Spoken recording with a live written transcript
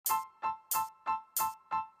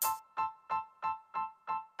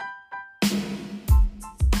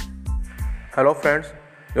Hello friends,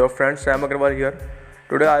 your friend Sam Agarwal here.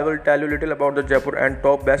 Today I will tell you little about the Jaipur and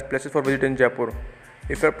top best places for visit in Jaipur.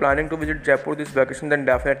 If you are planning to visit Jaipur this vacation, then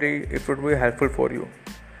definitely it would be helpful for you.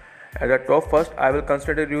 At the top first, I will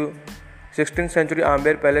consider you 16th century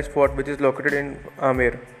Amer Palace Fort, which is located in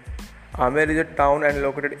Amer. Amer is a town and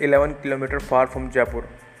located 11 km far from Jaipur.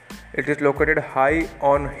 It is located high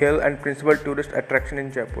on hill and principal tourist attraction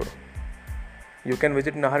in Jaipur. You can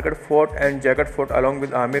visit Nahargarh Fort and Jagat Fort along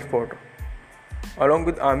with Amer Fort. Along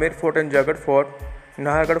with Amer Fort and Jagat Fort,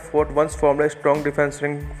 Nahargarh Fort once formed a strong defense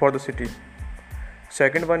ring for the city.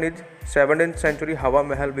 Second one is 17th century Hawa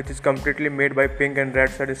Mahal, which is completely made by pink and red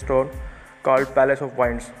sandstone called Palace of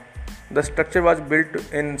Winds. The structure was built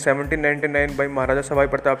in 1799 by Maharaja Savai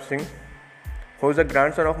Pratap Singh, who is the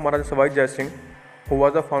grandson of Maharaja Savai Jai Singh, who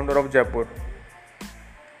was the founder of Jaipur.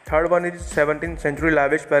 Third one is 17th century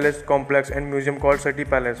lavish palace complex and museum called City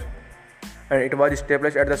Palace, and it was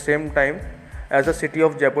established at the same time as the city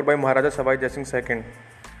of Jaipur by Maharaja Savai Jai Singh II.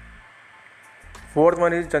 Fourth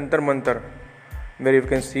one is Jantar Mantar, where you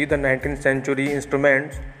can see the 19th century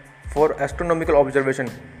instruments for astronomical observation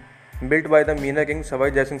built by the Meena King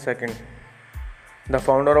Savai Jai Singh II, the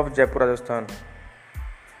founder of Jaipur, Rajasthan.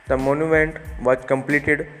 The monument was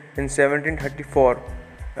completed in 1734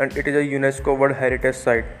 and it is a UNESCO World Heritage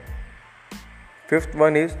Site. Fifth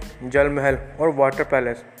one is Jal Mahal or Water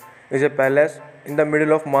Palace. It is a palace in the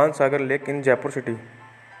middle of Mansagar Lake in Jaipur city.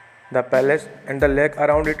 The palace and the lake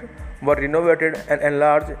around it were renovated and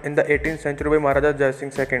enlarged in the 18th century by Maharaja Jai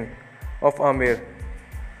Singh II of Amer.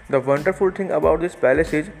 The wonderful thing about this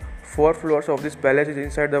palace is 4 floors of this palace is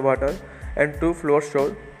inside the water and 2 floors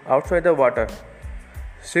show outside the water.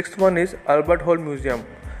 Sixth one is Albert Hall Museum,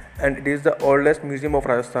 and it is the oldest museum of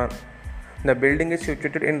Rajasthan. The building is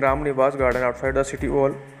situated in Ram Nivas garden outside the city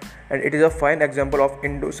wall, and it is a fine example of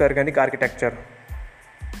Indo-Sargonic architecture.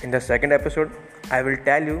 In the second episode, I will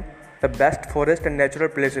tell you the best forest and natural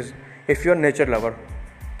places if you are a nature lover.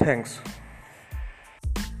 Thanks.